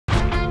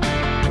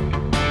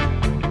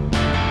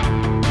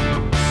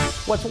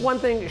What's one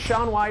thing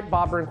Shaun White,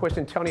 Bob Burnquist,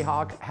 and Tony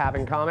Hawk have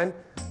in common?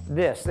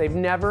 This: they've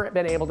never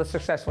been able to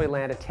successfully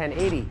land a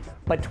 1080.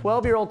 But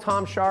 12-year-old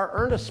Tom Schaar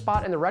earned a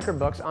spot in the record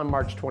books on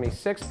March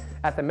 26th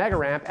at the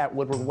MegaRamp at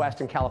Woodward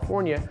West in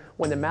California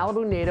when the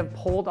Malibu native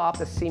pulled off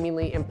the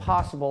seemingly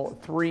impossible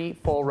 3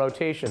 full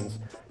rotations.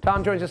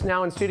 Tom joins us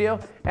now in studio,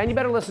 and you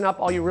better listen up,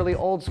 all you really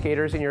old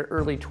skaters in your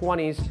early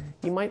 20s.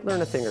 You might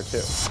learn a thing or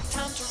two.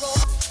 Time to roll,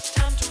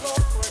 time to roll,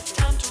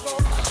 time to roll,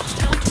 time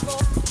to roll,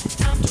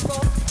 time to roll.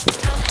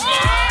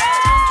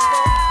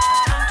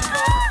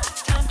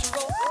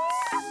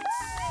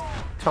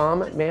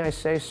 Tom, may I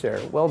say,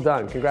 sir, well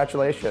done.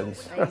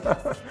 Congratulations.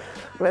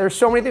 There's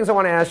so many things I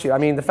want to ask you. I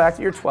mean, the fact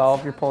that you're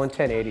 12, you're pulling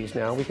 1080s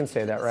now. We can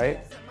say that, right?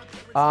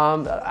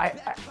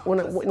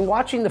 When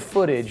watching the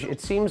footage,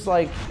 it seems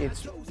like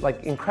it's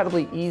like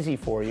incredibly easy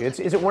for you. Is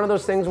it one of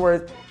those things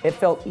where it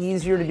felt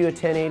easier to do a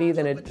 1080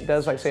 than it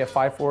does, like, say, a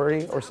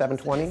 540 or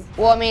 720?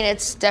 Well, I mean,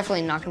 it's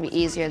definitely not going to be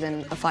easier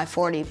than a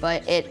 540,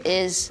 but it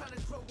is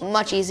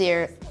much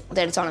easier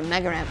that it's on a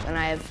MegaRamp, and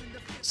I have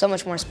so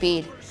much more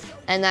speed.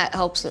 And that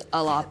helps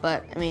a lot,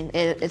 but I mean,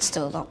 it's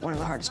still one of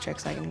the hardest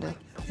tricks I can do.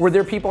 Were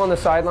there people on the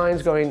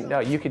sidelines going, "No,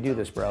 you could do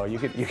this, bro. You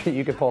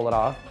could pull it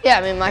off"? Yeah,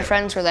 I mean, my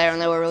friends were there and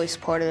they were really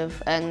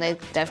supportive, and they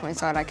definitely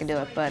thought I could do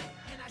it. But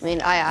I mean,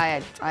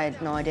 I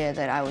had no idea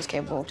that I was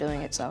capable of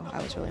doing it, so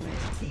I was really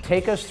amazed.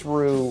 Take us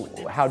through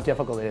how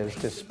difficult it is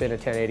to spin a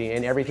 1080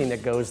 and everything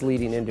that goes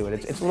leading into it.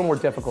 It's a little more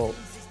difficult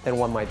than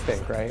one might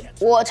think, right?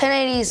 Well, a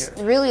 1080's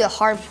really the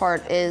hard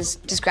part is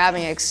just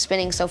grabbing it.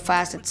 Spinning so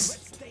fast, it's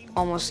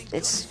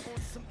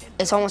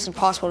almost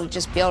impossible to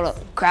just be able to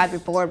grab your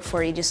board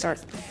before you just start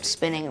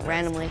spinning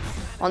randomly.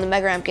 On the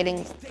MegaRamp,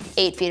 getting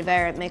 8 feet of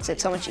air, it makes it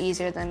so much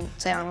easier than,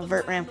 say, on a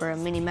vert ramp or a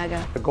mini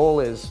Mega. The goal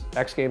is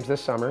X Games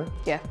this summer.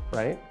 Yeah.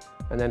 Right?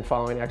 And then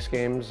following X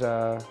Games,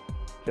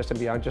 just and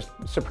beyond, just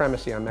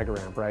supremacy on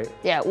MegaRamp, right?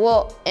 Yeah,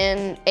 well,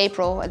 in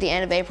April, at the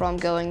end of April, I'm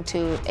going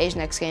to Asian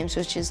X Games,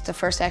 which is the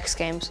first X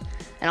Games,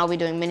 and I'll be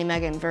doing mini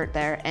Mega and vert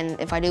there. And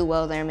if I do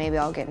well there, maybe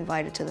I'll get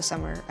invited to the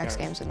summer X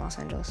Games in Los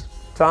Angeles.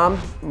 Tom,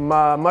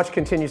 much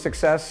continued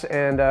success,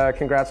 and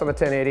congrats on the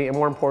 1080, and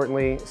more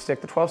importantly,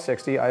 stick the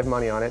 1260, I have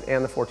money on it,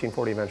 and the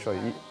 1440 eventually.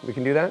 We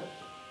can do that?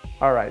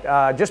 All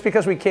right, just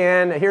because we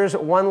can, here's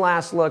one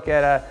last look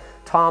at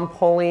Tom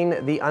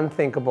pulling the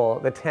unthinkable,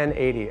 the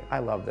 1080. I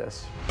love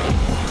this.